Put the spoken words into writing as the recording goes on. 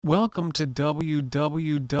Welcome to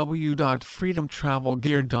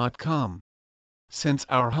www.freedomtravelgear.com. Since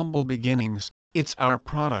our humble beginnings, it's our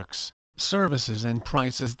products, services and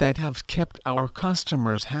prices that have kept our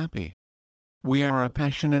customers happy. We are a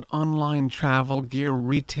passionate online travel gear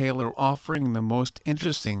retailer offering the most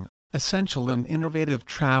interesting, essential and innovative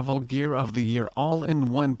travel gear of the year all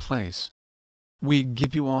in one place. We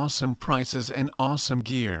give you awesome prices and awesome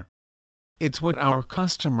gear. It's what our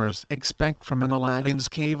customers expect from an Aladdin's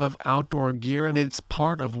cave of outdoor gear, and it's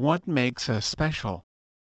part of what makes us special.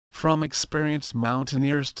 From experienced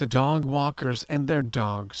mountaineers to dog walkers and their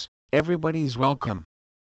dogs, everybody's welcome.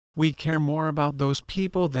 We care more about those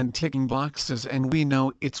people than ticking boxes, and we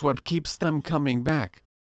know it's what keeps them coming back.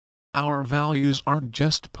 Our values aren't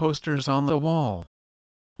just posters on the wall.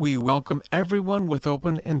 We welcome everyone with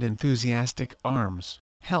open and enthusiastic arms,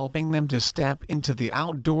 helping them to step into the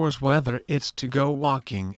outdoors, whether it's to go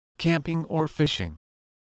walking, camping or fishing.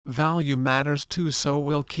 Value matters too, so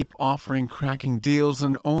we'll keep offering cracking deals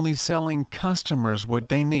and only selling customers what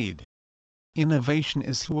they need. Innovation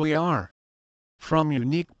is who we are. From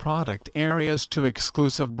unique product areas to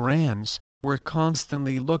exclusive brands, we're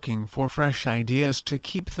constantly looking for fresh ideas to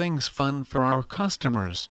keep things fun for our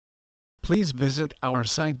customers. Please visit our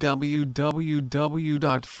site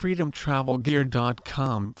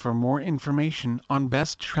www.freedomtravelgear.com for more information on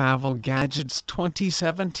best travel gadgets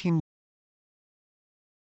 2017.